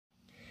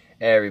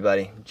Hey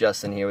everybody,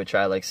 Justin here with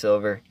Try Like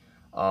Silver.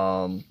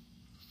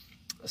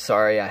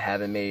 Sorry I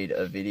haven't made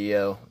a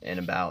video in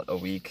about a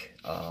week.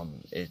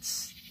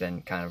 It's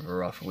been kind of a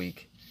rough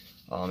week.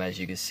 As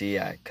you can see,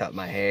 I cut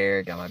my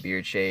hair, got my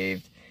beard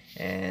shaved,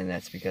 and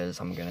that's because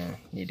I'm gonna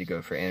need to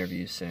go for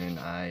interviews soon.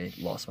 I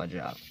lost my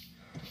job.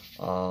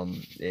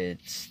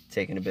 It's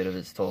taken a bit of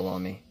its toll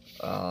on me.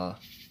 Kind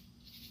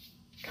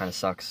of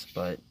sucks,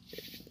 but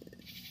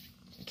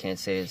I can't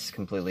say it's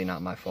completely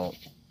not my fault.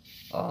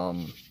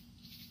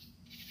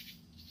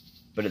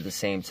 But at the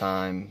same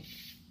time,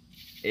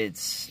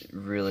 it's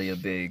really a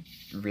big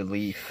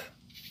relief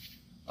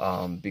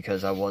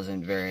because I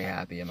wasn't very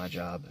happy at my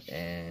job,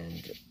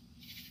 and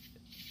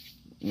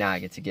now I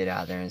get to get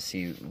out there and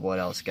see what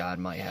else God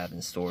might have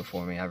in store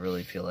for me. I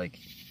really feel like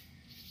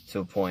to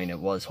a point it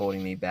was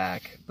holding me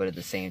back, but at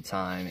the same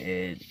time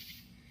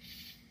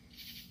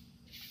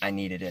I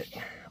needed it.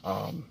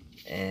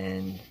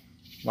 And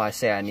well, I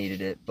say I needed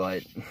it,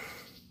 but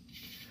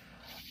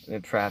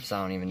perhaps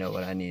I don't even know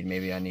what I need.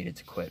 Maybe I needed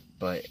to quit.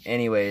 But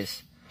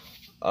anyways,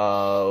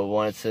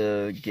 wanted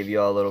to give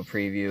you all a little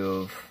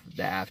preview of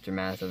the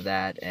aftermath of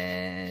that,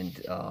 and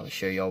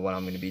show you all what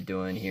I'm going to be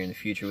doing here in the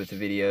future with the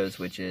videos,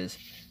 which is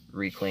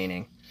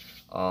re-cleaning.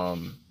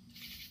 I'm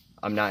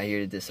not here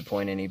to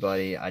disappoint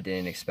anybody. I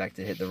didn't expect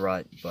to hit the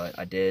rut, but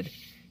I did.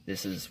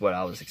 This is what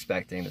I was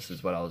expecting. This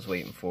is what I was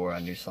waiting for. I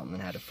knew something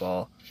had to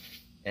fall,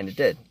 and it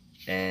did.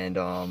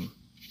 And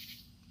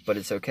but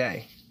it's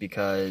okay,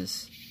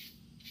 because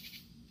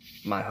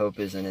my hope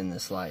isn't in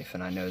this life,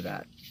 and I know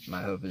that.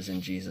 My hope is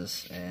in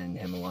Jesus and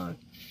Him alone,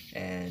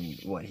 and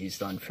what He's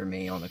done for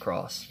me on the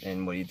cross,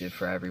 and what He did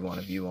for every one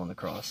of you on the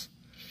cross.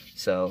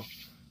 So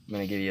I'm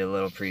going to give you a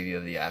little preview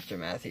of the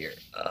aftermath here.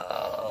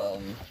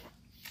 Let's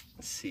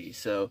see.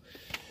 So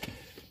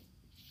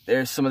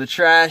there's some of the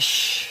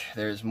trash.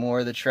 There's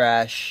more of the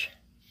trash.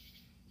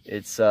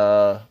 It's,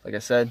 like I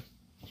said,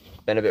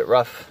 been a bit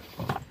rough.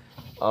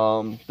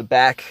 The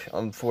back,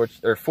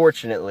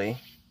 fortunately,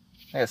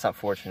 I guess not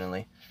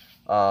fortunately,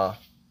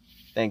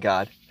 thank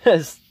God,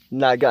 has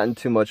not gotten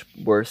too much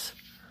worse.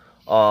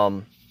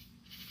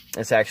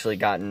 It's actually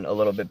gotten a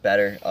little bit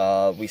better.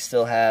 We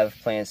still have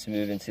plans to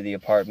move into the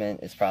apartment.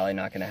 It's probably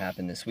not going to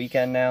happen this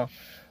weekend now,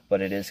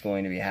 but it is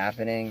going to be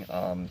happening.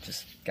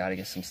 Just got to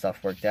get some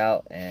stuff worked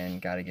out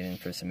and got to get in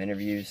for some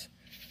interviews.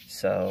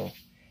 So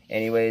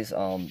anyways,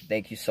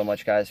 thank you so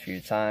much, guys, for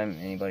your time.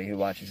 Anybody who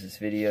watches this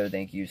video,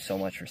 thank you so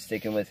much for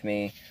sticking with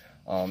me.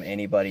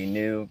 Anybody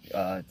new,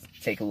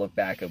 take a look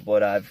back at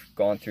what I've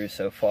gone through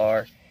so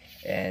far.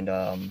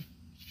 And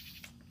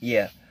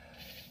yeah,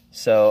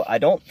 so I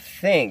don't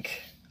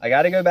think, I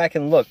got to go back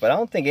and look, but I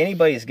don't think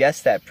anybody's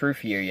guessed that proof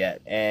here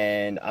yet.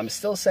 And I'm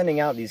still sending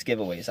out these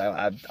giveaways.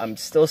 I'm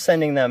still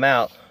sending them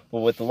out,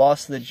 but with the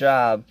loss of the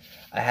job,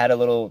 I had a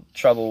little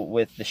trouble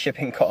with the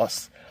shipping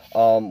costs,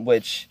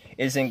 which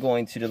isn't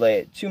going to delay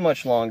it too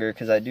much longer,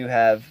 because I do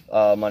have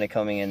money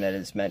coming in that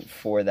is meant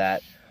for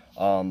that.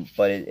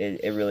 But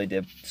it really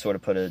did sort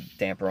of put a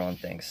damper on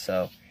things.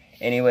 So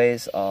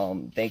anyways,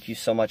 thank you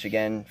so much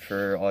again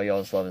for all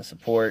y'all's love and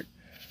support.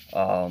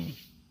 I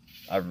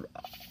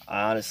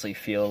honestly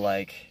feel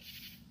like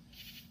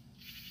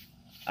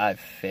I've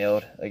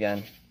failed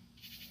again,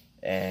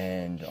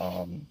 and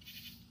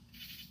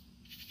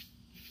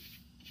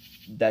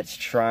that's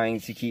trying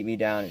to keep me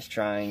down.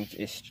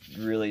 It's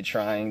really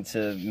trying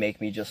to make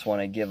me just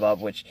want to give up,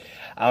 which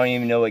I don't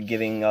even know what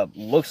giving up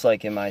looks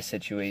like in my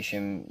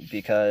situation,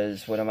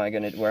 because where am I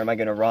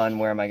gonna run?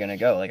 Where am I gonna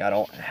go? Like, I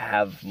don't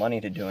have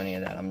money to do any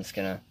of that. I'm just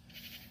gonna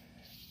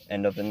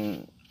end up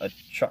in a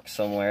truck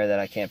somewhere that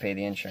I can't pay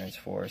the insurance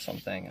for or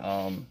something.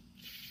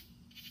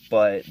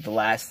 But the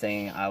last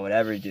thing I would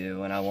ever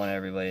do, and I want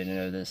everybody to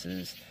know this,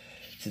 is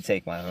to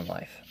take my own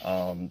life.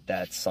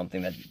 That's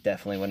something that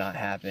definitely would not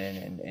happen.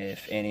 And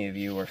if any of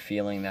you are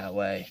feeling that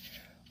way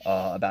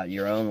about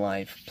your own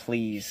life,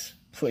 please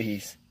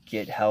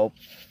get help.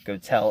 Go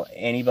tell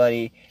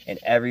anybody and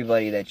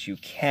everybody that you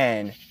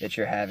can that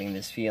you're having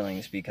these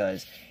feelings,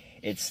 because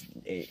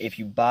if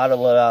you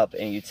bottle it up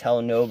and you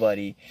tell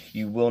nobody,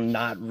 you will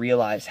not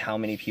realize how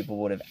many people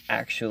would have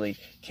actually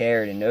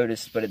cared and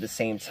noticed. But at the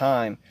same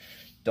time,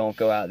 don't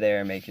go out there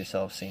and make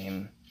yourself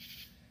seem,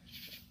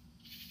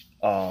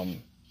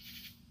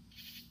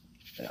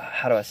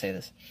 how do I say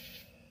this?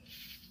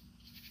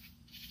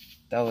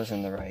 That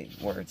wasn't the right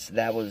words.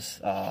 That was,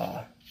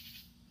 I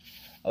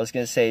was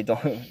going to say,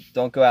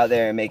 don't go out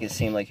there and make it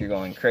seem like you're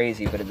going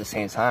crazy, but at the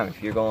same time,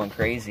 if you're going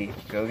crazy,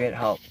 go get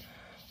help.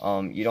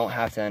 You don't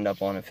have to end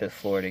up on a 5th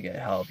floor to get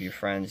help. Your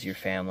friends, your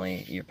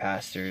family, your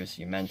pastors,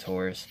 your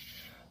mentors,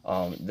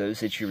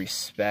 those that you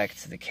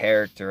respect the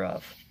character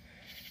of,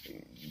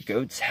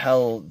 go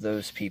tell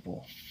those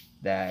people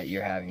that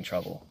you're having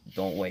trouble.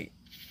 Don't wait.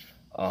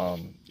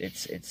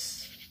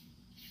 It's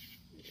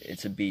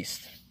a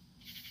beast.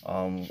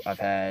 I've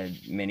had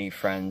many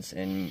friends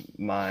in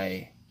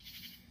my,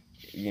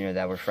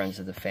 that were friends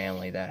of the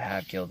family that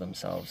have killed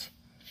themselves,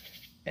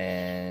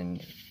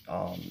 and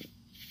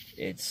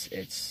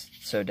it's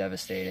so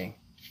devastating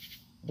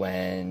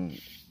when,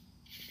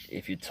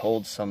 if you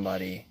told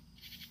somebody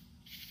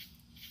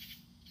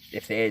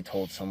if they had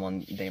told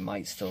someone, they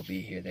might still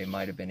be here. They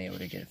might have been able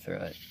to get through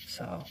it.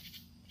 So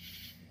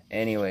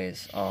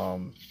anyways,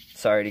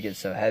 sorry to get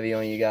so heavy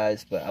on you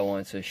guys, but I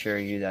wanted to assure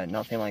you that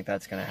nothing like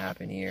that's going to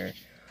happen here.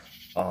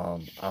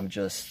 I'm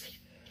just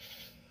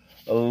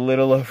a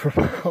little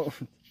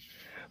overwhelmed,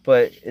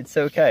 but it's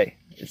okay.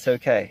 It's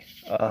okay.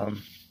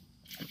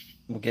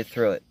 We'll get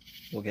through it.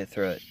 We'll get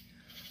through it.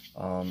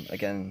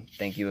 Again,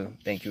 thank you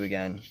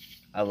again.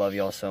 I love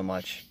y'all so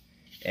much,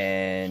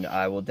 and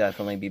I will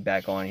definitely be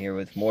back on here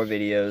with more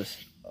videos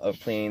of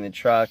cleaning the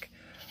truck.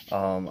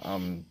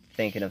 I'm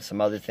thinking of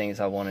some other things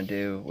I want to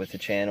do with the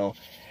channel,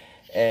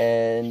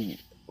 and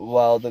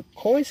while the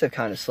coins have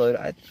kind of slowed,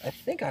 I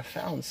think I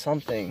found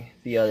something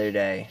the other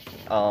day.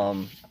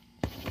 I'm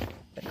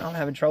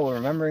having trouble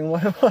remembering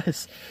what it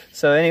was.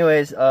 So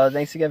anyways,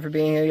 thanks again for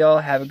being here, y'all.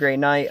 Have a great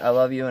night. I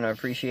love you and I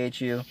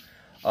appreciate you.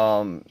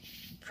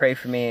 Pray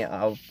for me.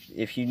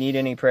 If you need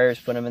any prayers,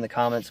 put them in the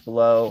comments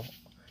below,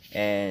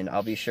 and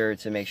I'll be sure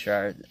to make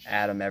sure I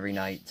add them every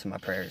night to my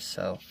prayers.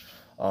 So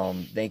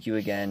thank you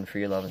again for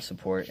your love and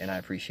support, and I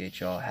appreciate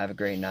y'all. Have a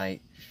great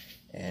night,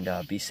 and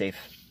be safe.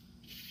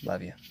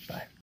 Love you. Bye.